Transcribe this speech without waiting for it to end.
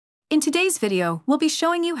In today's video, we'll be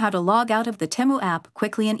showing you how to log out of the Temu app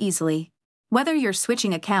quickly and easily. Whether you're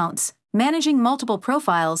switching accounts, managing multiple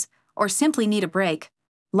profiles, or simply need a break,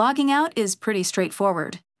 logging out is pretty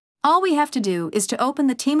straightforward. All we have to do is to open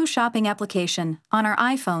the Temu shopping application on our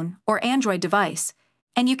iPhone or Android device,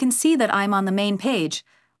 and you can see that I'm on the main page,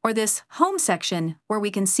 or this home section where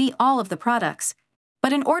we can see all of the products.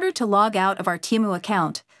 But in order to log out of our Temu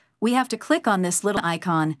account, we have to click on this little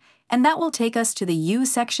icon, and that will take us to the You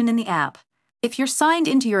section in the app. If you're signed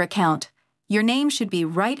into your account, your name should be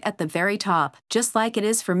right at the very top, just like it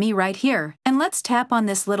is for me right here. And let's tap on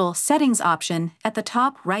this little Settings option at the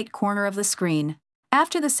top right corner of the screen.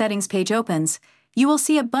 After the Settings page opens, you will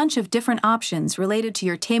see a bunch of different options related to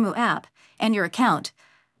your Temu app and your account.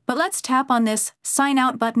 But let's tap on this Sign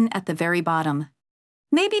Out button at the very bottom.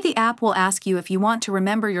 Maybe the app will ask you if you want to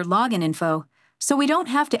remember your login info, so we don't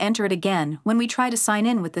have to enter it again when we try to sign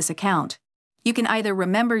in with this account. You can either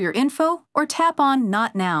remember your info or tap on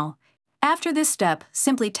Not Now. After this step,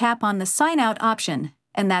 simply tap on the Sign Out option,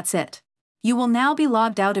 and that's it. You will now be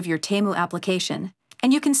logged out of your Temu application,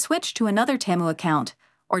 and you can switch to another Temu account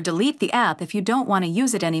or delete the app if you don't want to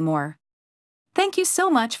use it anymore. Thank you so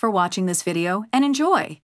much for watching this video and enjoy!